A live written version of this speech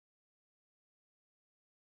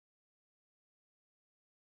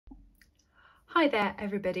Hi there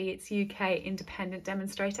everybody, it's UK independent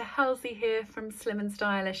demonstrator Helzie here from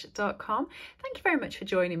slimandstylish.com. Thank you very much for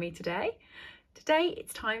joining me today. Today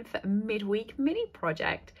it's time for a midweek mini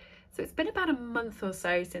project. So it's been about a month or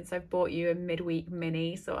so since I've bought you a midweek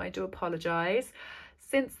mini, so I do apologise.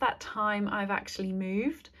 Since that time I've actually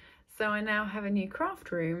moved, so I now have a new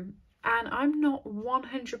craft room and I'm not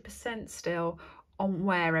 100% still on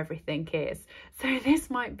where everything is. So this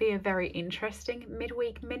might be a very interesting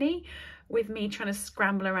midweek mini with me trying to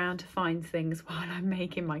scramble around to find things while I'm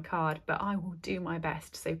making my card, but I will do my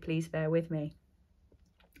best, so please bear with me.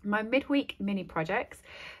 My midweek mini projects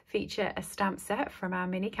feature a stamp set from our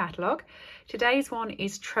mini catalogue. Today's one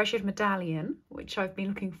is Treasured Medallion, which I've been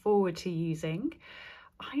looking forward to using.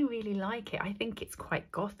 I really like it. I think it's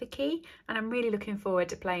quite gothic-y and I'm really looking forward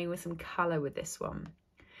to playing with some colour with this one.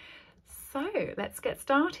 So let's get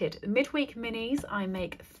started. Midweek minis, I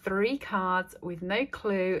make 3 cards with no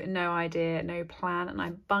clue, no idea, no plan, and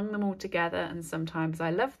I bung them all together, and sometimes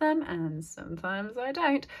I love them and sometimes I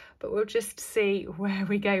don't, but we'll just see where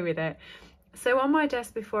we go with it. So on my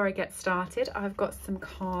desk before I get started, I've got some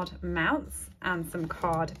card mounts and some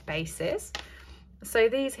card bases. So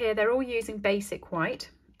these here, they're all using basic white.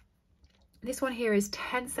 This one here is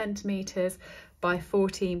 10 centimetres by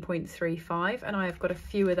 14.35, and I've got a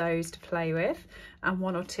few of those to play with and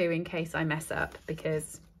 1 or 2 in case I mess up,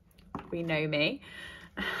 because we know me.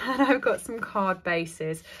 And I've got some card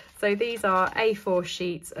bases. So these are A4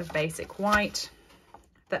 sheets of basic white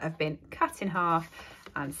that have been cut in half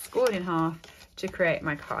and scored in half to create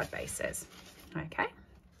my card bases. Okay,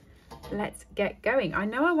 let's get going. I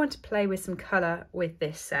know I want to play with some colour with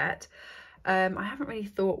this set. I haven't really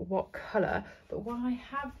thought what colour, but what I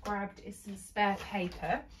have grabbed is some spare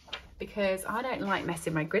paper because I don't like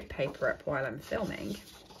messing my grid paper up while I'm filming.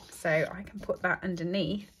 So I can put that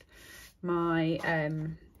underneath my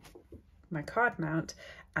my card mount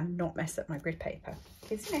and not mess up my grid paper,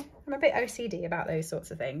 because you know I'm a bit OCD about those sorts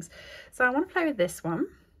of things. So I want to play with this one.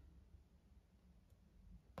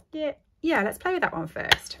 Yeah, let's play with that one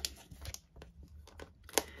first.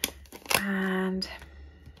 And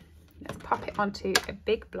let's pop it onto a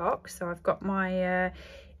big block. So I've got my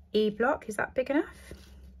E block. Is that big enough?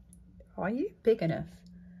 Are you big enough?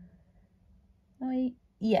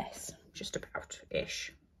 Yes, just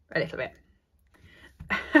about-ish, a little bit.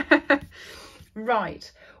 Right,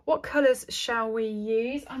 what colours shall we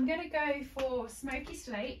use? I'm going to go for smoky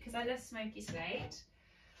slate because I love smoky slate.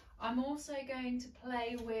 I'm also going to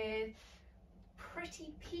play with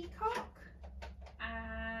Pretty Peacock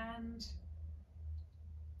and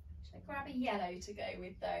grab a yellow to go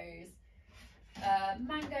with those.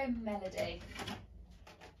 Mango Melody.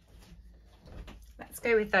 Let's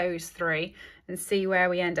go with those 3 and see where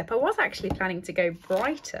we end up. I was actually planning to go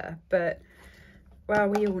brighter, but well,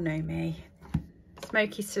 we all know me.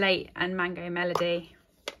 Smoky Slate and Mango Melody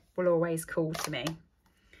will always call to me.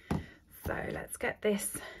 So let's get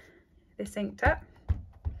this inked up.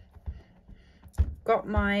 Got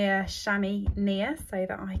my chamois near so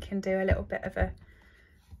that I can do a little bit of a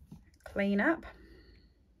clean up.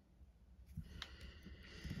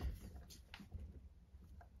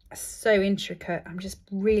 So intricate. I'm just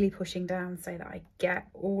really pushing down so that I get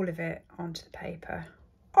all of it onto the paper.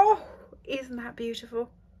 Oh, isn't that beautiful?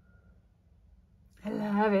 I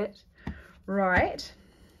love it. Right.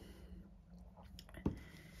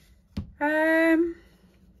 I'm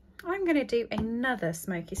going to do another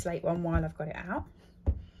smoky slate one while I've got it out.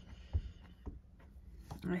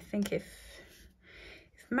 I think if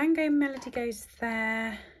Mango Melody goes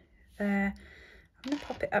there, I'm going to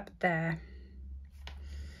pop it up there.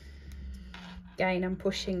 Again, I'm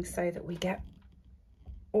pushing so that we get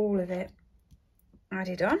all of it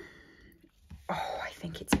added on. Oh, I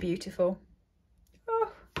think it's beautiful.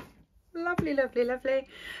 Oh, lovely, lovely, lovely.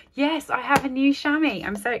 Yes, I have a new chamois.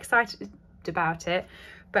 I'm so excited about it.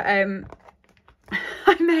 But I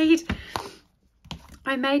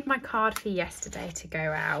made my card for yesterday to go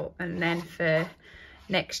out, and then for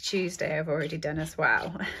next Tuesday I've already done as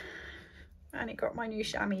well. And it got my new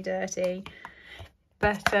chamois dirty.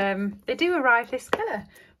 But they do arrive this colour.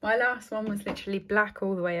 My last one was literally black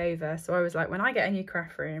all the way over. So I was like, when I get a new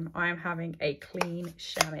craft room, I am having a clean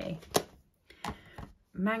chamois.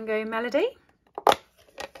 Mango Melody. I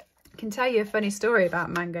can tell you a funny story about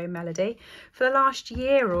Mango Melody. For the last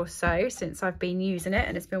year or so since I've been using it,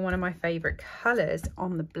 and it's been one of my favourite colours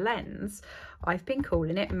on the blends, I've been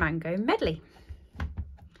calling it Mango Medley.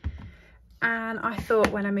 And I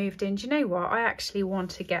thought when I moved in, do you know what? I actually want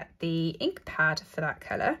to get the ink pad for that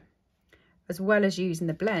colour, as well as using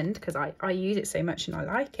the blend, because I use it so much and I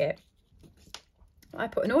like it. I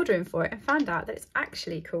put an order in for it and found out that it's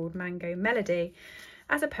actually called Mango Melody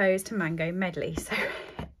as opposed to Mango Medley. So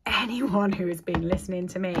anyone who has been listening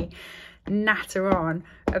to me natter on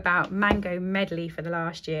about Mango Medley for the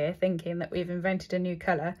last year, thinking that we've invented a new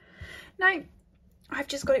colour, no, I've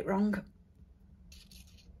just got it wrong.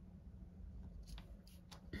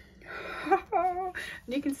 And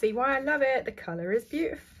you can see why I love it. The colour is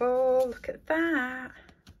beautiful. Look at that.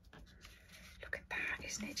 Look at that.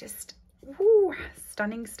 Isn't it just, ooh,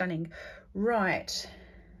 stunning, stunning. Right.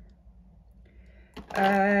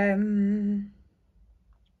 I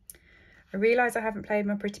realise I haven't played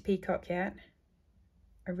my Pretty Peacock yet.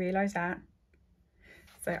 I realise that.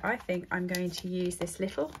 So I think I'm going to use this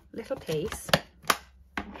little piece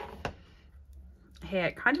here.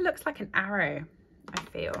 It kind of looks like an arrow, I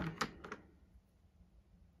feel.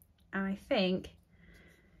 And I think,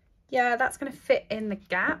 yeah, that's going to fit in the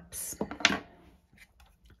gaps.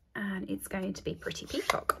 And it's going to be Pretty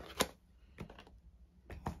Peacock.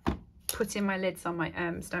 Putting my lids on my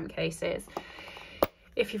stamp cases.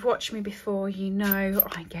 If you've watched me before, you know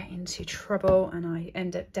I get into trouble and I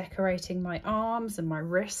end up decorating my arms and my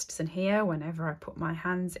wrists and here whenever I put my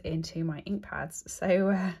hands into my ink pads. So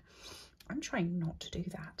I'm trying not to do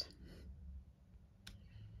that.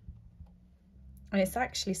 And it's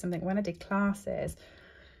actually something, when I did classes,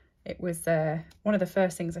 it was one of the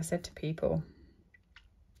first things I said to people.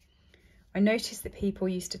 I noticed that people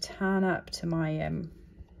used to turn up to my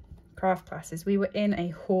craft classes. We were in a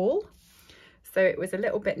hall, so it was a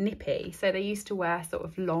little bit nippy. So they used to wear sort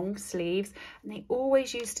of long sleeves, and they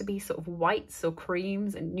always used to be sort of whites or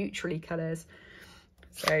creams and neutrally colours.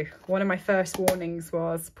 So one of my first warnings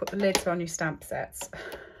was put the lids on your stamp sets,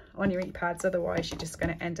 on your ink pads, otherwise you're just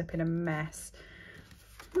going to end up in a mess.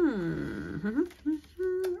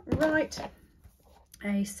 Right,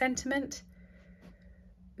 a sentiment.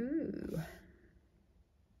 Ooh.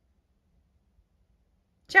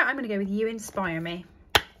 Yeah, I'm going to go with You Inspire Me.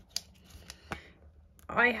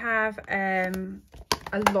 I have a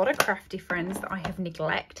lot of crafty friends that I have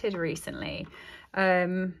neglected recently,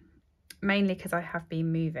 mainly because I have been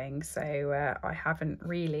moving, so I haven't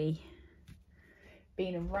really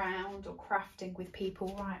been around or crafting with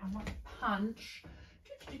people. Right, I want a punch.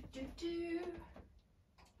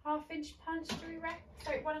 Half-inch punch, do we reckon?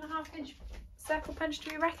 Sorry, 1.5 inch circle punch,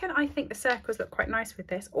 do we reckon? I think the circles look quite nice with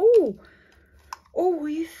this. Oh, will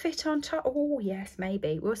you fit on top? Oh, yes,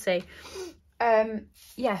 maybe. We'll see.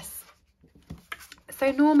 Yes.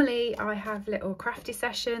 So normally I have little crafty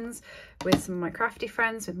sessions with some of my crafty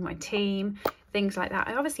friends, with my team, things like that.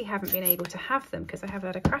 I obviously haven't been able to have them because I haven't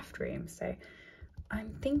had a craft room. So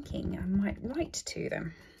I'm thinking I might write to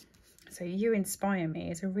them. So You Inspire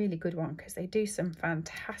Me is a really good one because they do some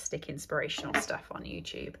fantastic inspirational stuff on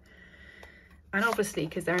YouTube. And obviously,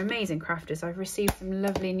 because they're amazing crafters, I've received some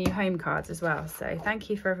lovely new home cards as well. So thank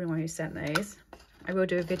you for everyone who sent those. I will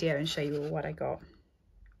do a video and show you all what I got.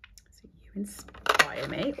 So You Inspire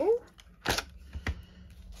Me.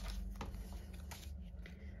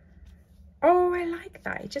 Oh, I like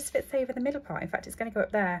that. It just fits over the middle part. In fact, it's going to go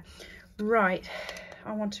up there. Right.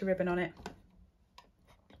 I want a ribbon on it.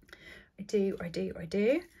 I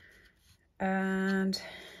do. And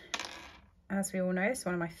as we all know, it's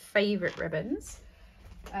one of my favourite ribbons.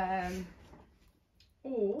 So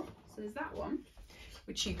there's that one,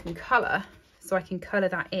 which you can colour. So I can colour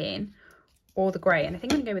that in, or the grey. And I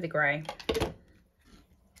think I'm going to go with the grey.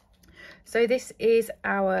 So this is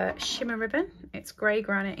our shimmer ribbon. It's grey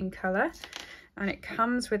granite in colour. And it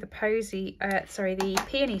comes with the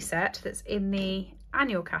peony set that's in the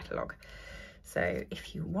annual catalogue. So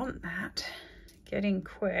if you want that, get in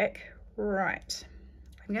quick. Right,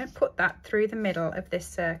 I'm going to put that through the middle of this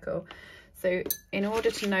circle. So in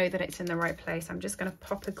order to know that it's in the right place, I'm just going to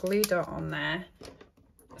pop a glue dot on there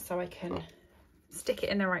so I can stick it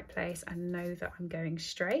in the right place and know that I'm going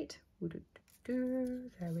straight.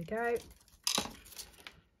 There we go.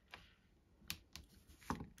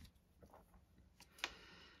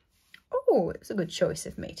 Oh, it was a good choice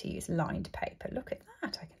of me to use lined paper. Look at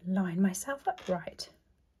that, I can line myself up right.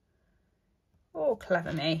 Oh,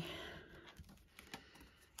 clever me.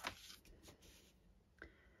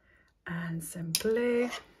 And some glue.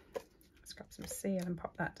 Let's grab some seal and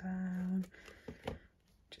pop that down,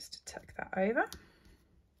 just to tuck that over.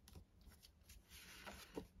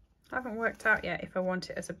 I haven't worked out yet if I want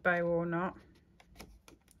it as a bow or not.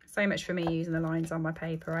 So much for me using the lines on my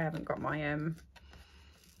paper. I haven't got my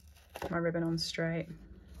my ribbon on straight.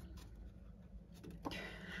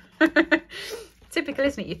 Typical,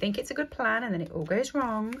 isn't it? You think it's a good plan and then it all goes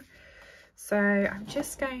wrong. So I'm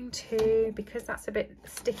just going to, because that's a bit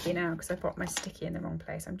sticky now because I put my sticky in the wrong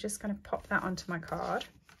place, I'm just going to pop that onto my card.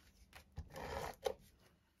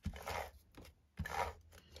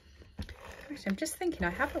 Actually, I'm just thinking, I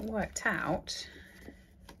haven't worked out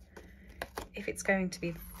if it's going to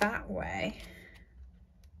be that way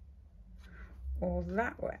or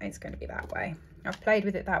that way. It's going to be that way. I've played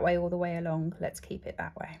with it that way all the way along. Let's keep it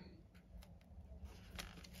that way.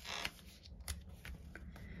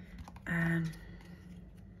 And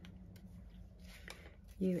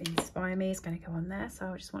You Inspire Me is going to go on there. So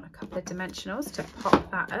I just want a couple of dimensionals to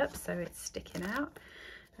pop that up so it's sticking out.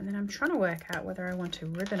 And then I'm trying to work out whether I want a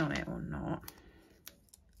ribbon on it or not.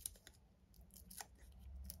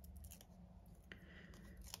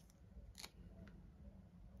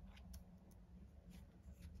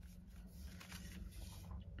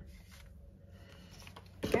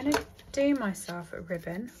 I'm going to do myself a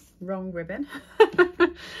ribbon, wrong ribbon,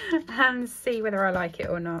 and see whether I like it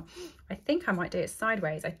or not. I think I might do it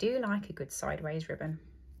sideways. I do like a good sideways ribbon.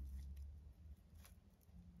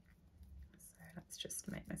 So let's just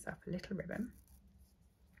make myself a little ribbon.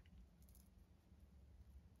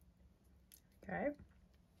 Okay.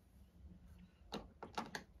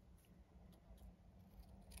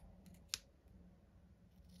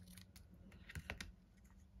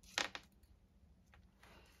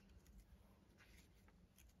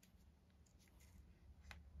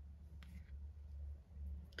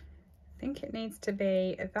 I think it needs to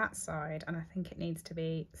be that side, and I think it needs to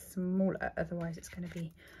be smaller, otherwise it's going to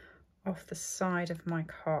be off the side of my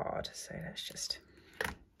card. So let's just,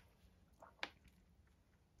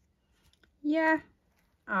 yeah,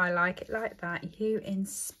 I like it like that. You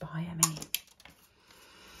inspire me.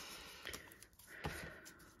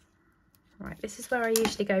 Right, this is where I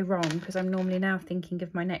usually go wrong because I'm normally now thinking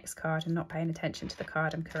of my next card and not paying attention to the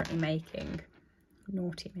card I'm currently making.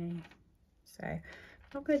 Naughty me. So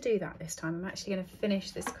I'm not going to do that this time. I'm actually going to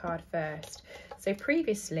finish this card first. So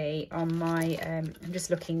previously on my, I'm just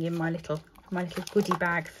looking in my little goodie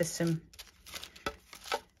bag for some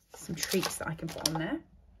treats that I can put on there.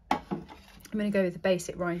 I'm going to go with the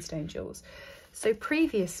basic rhinestone jewels. So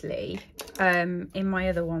previously, in my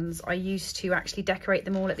other ones, I used to actually decorate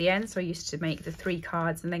them all at the end. So I used to make the 3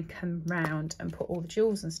 cards and then come round and put all the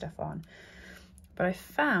jewels and stuff on. But I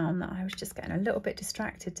found that I was just getting a little bit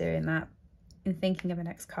distracted doing that in thinking of the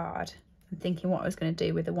next card and thinking what I was going to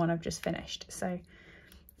do with the one I've just finished. So I'm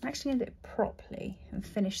actually going to do it properly and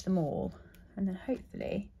finish them all, and then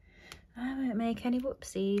hopefully I won't make any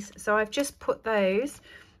whoopsies. So I've just put those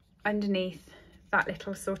underneath that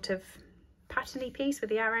little sort of patterny piece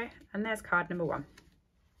with the arrow, and there's card number 1.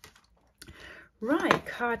 Right,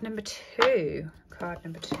 card number 2. Card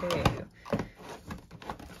number 2.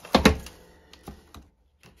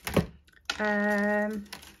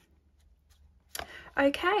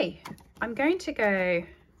 Okay, I'm going to go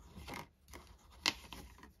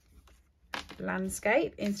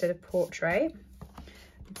landscape instead of portrait.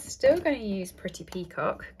 I'm still going to use Pretty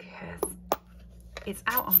Peacock because it's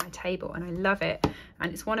out on my table and I love it,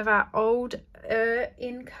 and it's one of our old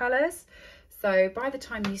in colours. So by the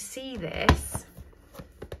time you see this,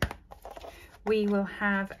 we will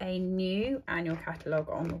have a new annual catalogue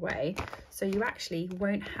on the way, so you actually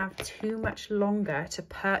won't have too much longer to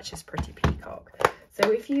purchase Pretty Peacock. So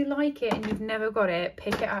if you like it and you've never got it,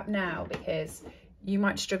 pick it up now because you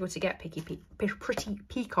might struggle to get Pretty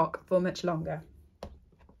Peacock for much longer.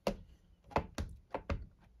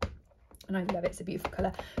 And I love it, it's a beautiful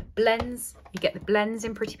colour. Blends, you get the blends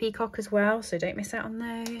in Pretty Peacock as well, so don't miss out on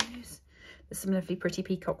those. There's some lovely Pretty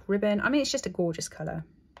Peacock ribbon. I mean, it's just a gorgeous colour.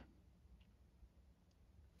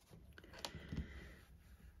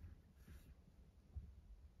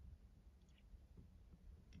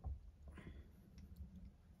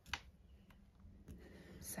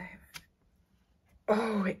 So,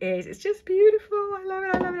 oh, it is. It's just beautiful. I love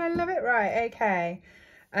it. I love it. I love it. Right. Okay.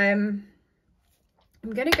 I'm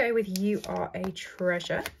going to go with You Are a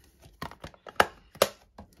Treasure,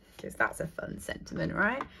 because that's a fun sentiment,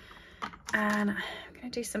 right? And I'm going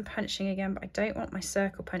to do some punching again, but I don't want my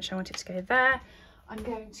circle punch. I want it to go there. I'm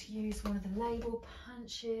going to use one of the label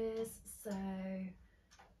punches. So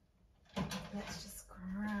let's just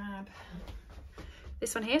grab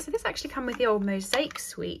this one here. So this actually came with the old mosaic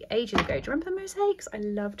suite ages ago. Do you remember the mosaics? I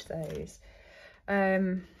loved those.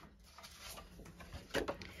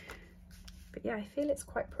 But yeah, I feel it's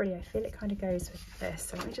quite pretty. I feel it kind of goes with this.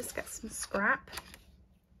 So let me just get some scrap.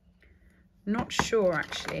 Not sure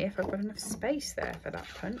actually if I've got enough space there for that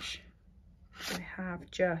punch. I have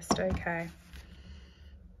just, okay.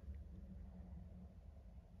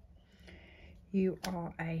 You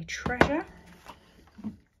Are a Treasure.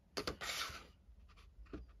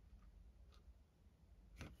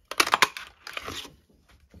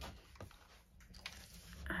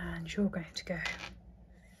 means you're going to go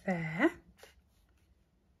there.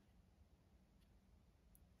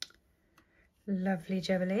 Lovely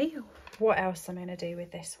jubbly. What else am I going to do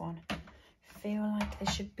with this one? I feel like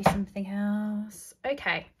there should be something else.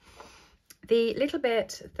 Okay, the little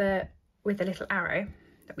bit that with the little arrow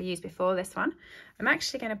that we used before this one, I'm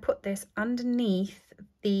actually going to put this underneath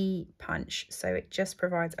the punch, so it just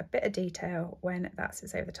provides a bit of detail when that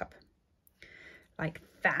sits over the top like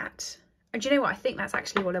that. And do you know what, I think that's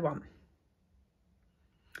actually all I want.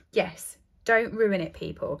 Yes, don't ruin it,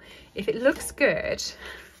 people. If it looks good,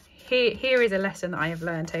 here is a lesson that I have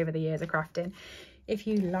learned over the years of crafting. If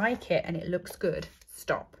you like it and it looks good,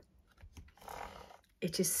 stop.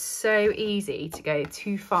 It is so easy to go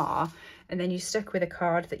too far, and then you're stuck with a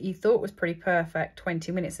card that you thought was pretty perfect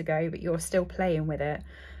 20 minutes ago, but you're still playing with it.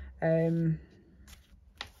 So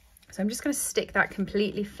I'm just going to stick that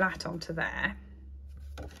completely flat onto there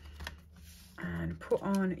and put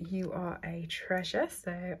on "You Are a Treasure."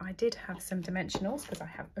 So I did have some dimensionals because I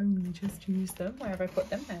have only just used them. Where have I put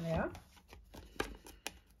them? There they are.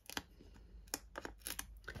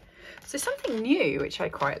 So something new, which I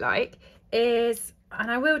quite like, is,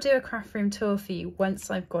 and I will do a craft room tour for you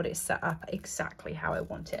once I've got it set up exactly how I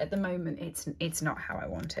want it. At the moment, it's not how I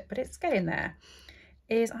want it, but it's getting there.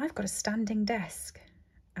 Is I've got a standing desk,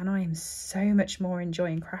 and I am so much more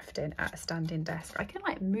enjoying crafting at a standing desk. I can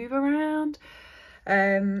like move around,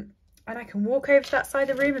 and I can walk over to that side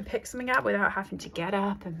of the room and pick something up without having to get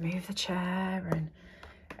up and move the chair and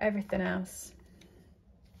everything else.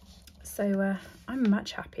 So I'm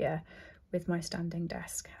much happier with my standing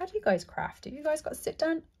desk. How do you guys craft? Do you guys got a sit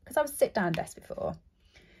down? Because I have a sit down desk before.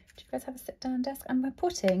 Do you guys have a sit down desk? And we're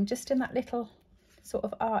putting just in that little sort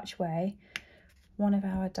of archway one of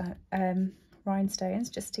our rhinestones,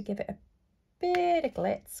 just to give it a bit of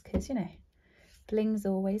glitz, because you know, bling's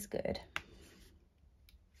always good.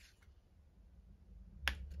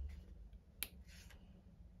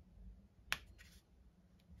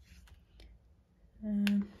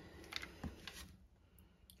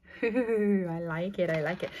 Ooh, I like it, I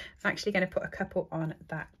like it. I'm actually going to put a couple on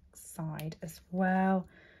that side as well.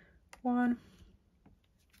 1,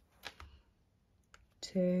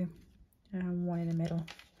 2, and 1 in the middle.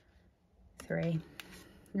 3.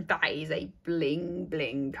 That is a bling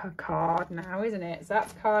bling card now, isn't it? So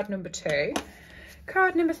that's card number 2.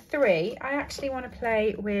 Card number 3, I actually want to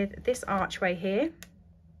play with this archway here,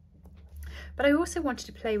 but I also wanted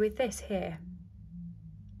to play with this here.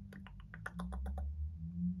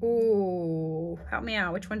 Oh, help me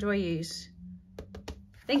out. Which one do I use?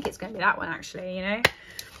 I think it's going to be that one, actually, you know.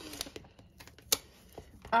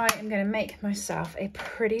 I am going to make myself a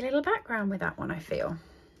pretty little background with that one, I feel.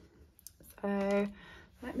 So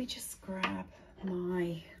let me just grab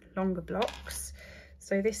my longer blocks.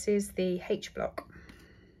 So this is the H block.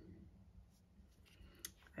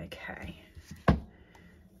 Okay.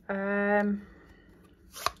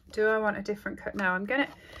 Do I want a different cut? No, I'm going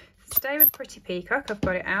to stay with Pretty Peacock. I've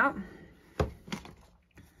got it out.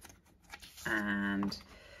 And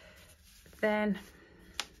then,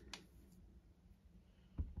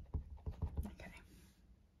 okay.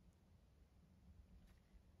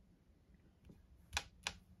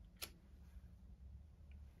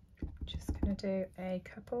 Just going to do a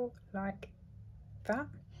couple like that.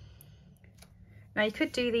 Now you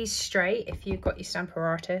could do these straight if you've got your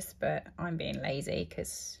Stamparatus, but I'm being lazy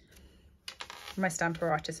because my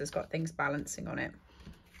Stamparatus has got things balancing on it.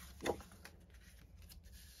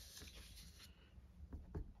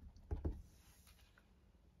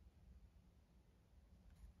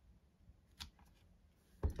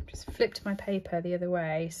 I've just flipped my paper the other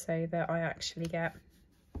way so that I actually get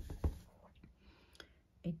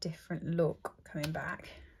a different look coming back.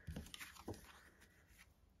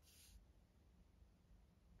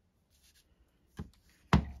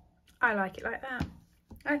 I like it like that.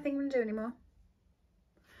 I don't think I'm gonna do any more.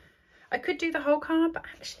 I could do the whole card, but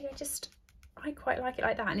actually I quite like it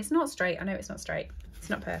like that. And it's not straight. I know it's not straight. It's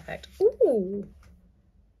not perfect. Ooh.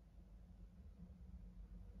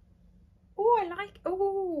 Oh, I like,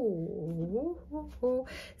 oh.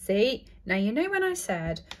 See, now you know when I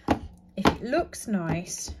said, if it looks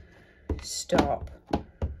nice, stop.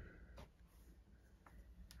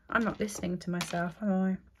 I'm not listening to myself, am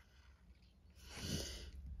I?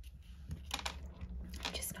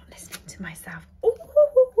 I'm just not listening to myself. Ooh.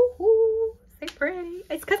 So pretty.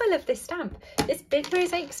 It's because I love this stamp. This big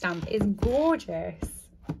mosaic stamp is gorgeous.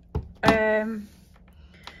 I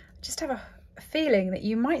just have a feeling that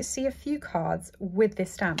you might see a few cards with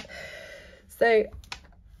this stamp. So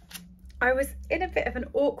I was in a bit of an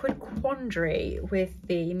awkward quandary with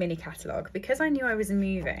the mini catalogue because I knew I was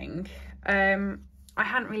moving. I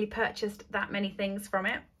hadn't really purchased that many things from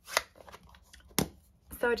it.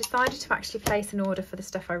 So I decided to actually place an order for the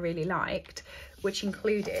stuff I really liked, which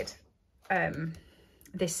included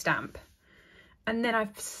this stamp. And then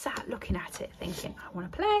I've sat looking at it thinking, I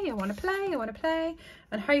want to play, I want to play, I want to play,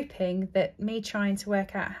 and hoping that me trying to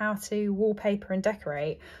work out how to wallpaper and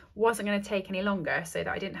decorate wasn't going to take any longer, so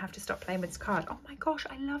that I didn't have to stop playing with this card. Oh my gosh,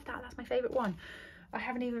 I love that. That's my favourite one. I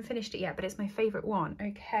haven't even finished it yet, but it's my favourite one.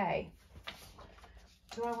 Okay.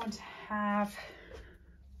 Do I want to have...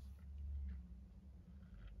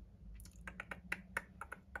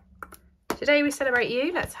 Today we celebrate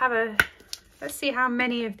you. Let's see how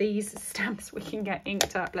many of these stamps we can get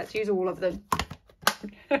inked up. Let's use all of them.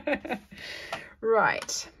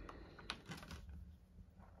 Right.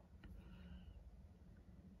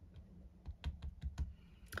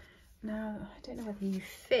 Now, I don't know whether you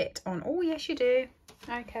fit on. Oh, yes, you do.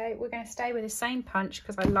 Okay, we're going to stay with the same punch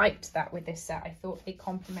because I liked that with this set. I thought they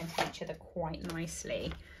complemented each other quite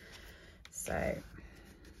nicely. So,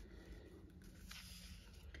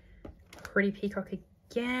 pretty peacock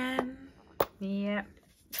again. Yep.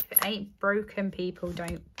 If it ain't broken, people,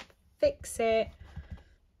 don't fix it.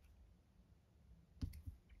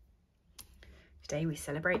 Today we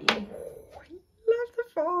celebrate you. Oh, I love the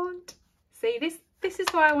font. See, this is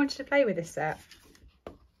why I wanted to play with this set.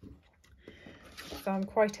 So I'm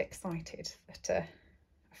quite excited that I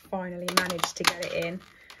finally managed to get it in.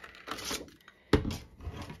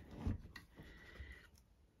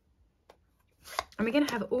 And we're going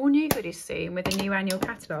to have all new goodies soon with the new annual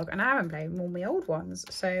catalogue, and I haven't played all my old ones,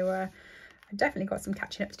 so I've definitely got some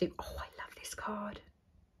catching up to do. Oh, I love this card.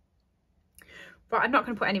 But I'm not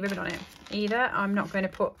going to put any ribbon on it either. I'm not going to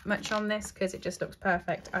put much on this because it just looks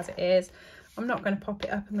perfect as it is. I'm not going to pop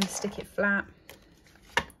it up. I'm going to stick it flat.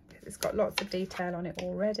 It's got lots of detail on it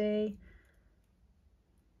already.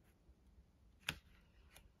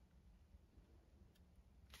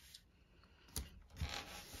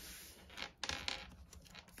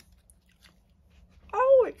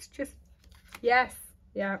 Oh, it's just, yes,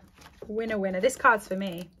 yeah, winner, winner. This card's for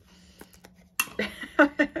me.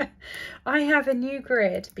 I have a new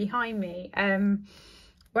grid behind me.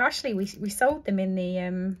 Well, actually, we sold them in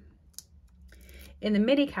the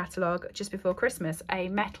mini catalogue just before Christmas, a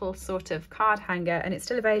metal sort of card hanger, and it's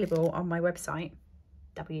still available on my website,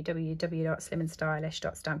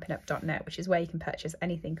 www.slimandstylish.stampinup.net, which is where you can purchase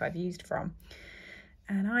anything I've used from.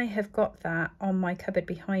 And I have got that on my cupboard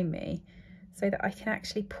behind me so that I can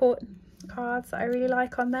actually put cards that I really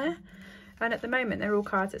like on there. And at the moment, they're all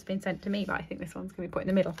cards that's been sent to me, but I think this one's going to be put in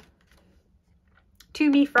the middle. To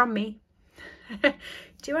me, from me.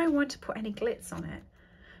 Do I want to put any glitz on it?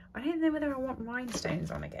 I don't know whether I want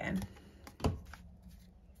rhinestones on again.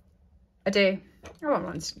 I do. I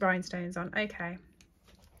want rhinestones on. Okay.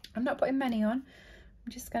 I'm not putting many on.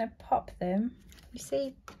 I'm just going to pop them. You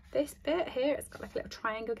see this bit here? It's got like a little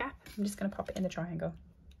triangle gap. I'm just going to pop it in the triangle.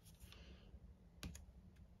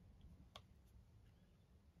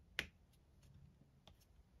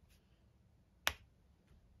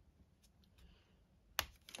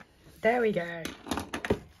 There we go.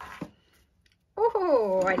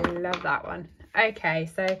 Oh, I love that one. Okay,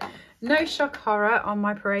 so no shock horror on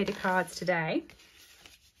my parade of cards today,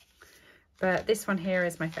 but this one here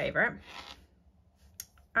is my favourite.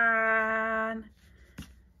 And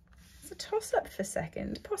it's a toss-up for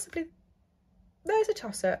second, possibly. There's a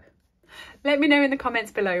toss-up. Let me know in the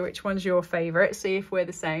comments below which one's your favourite, see if we're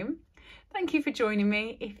the same. Thank you for joining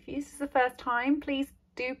me. If this is the first time, please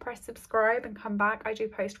do press subscribe and come back. I do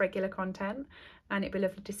post regular content, and it'd be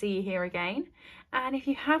lovely to see you here again. And if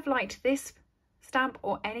you have liked this stamp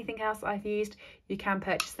or anything else I've used, you can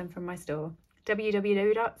purchase them from my store,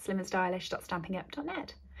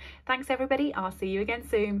 www.slimandstylish.stampinup.net. Thanks everybody, I'll see you again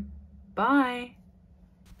soon. Bye.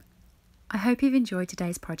 I hope you've enjoyed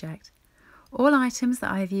today's project. All items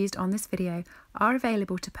that I have used on this video are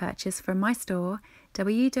available to purchase from my store,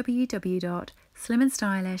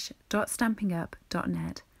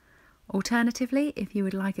 www.slimandstylish.stampinup.net. Alternatively, if you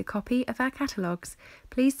would like a copy of our catalogues,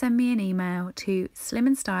 please send me an email to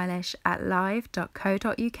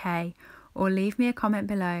slimandstylish@live.co.uk or leave me a comment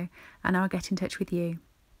below and I'll get in touch with you.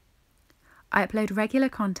 I upload regular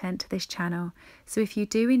content to this channel, so if you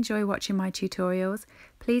do enjoy watching my tutorials,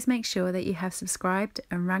 please make sure that you have subscribed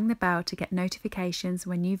and rang the bell to get notifications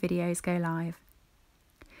when new videos go live.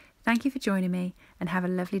 Thank you for joining me and have a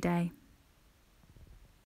lovely day.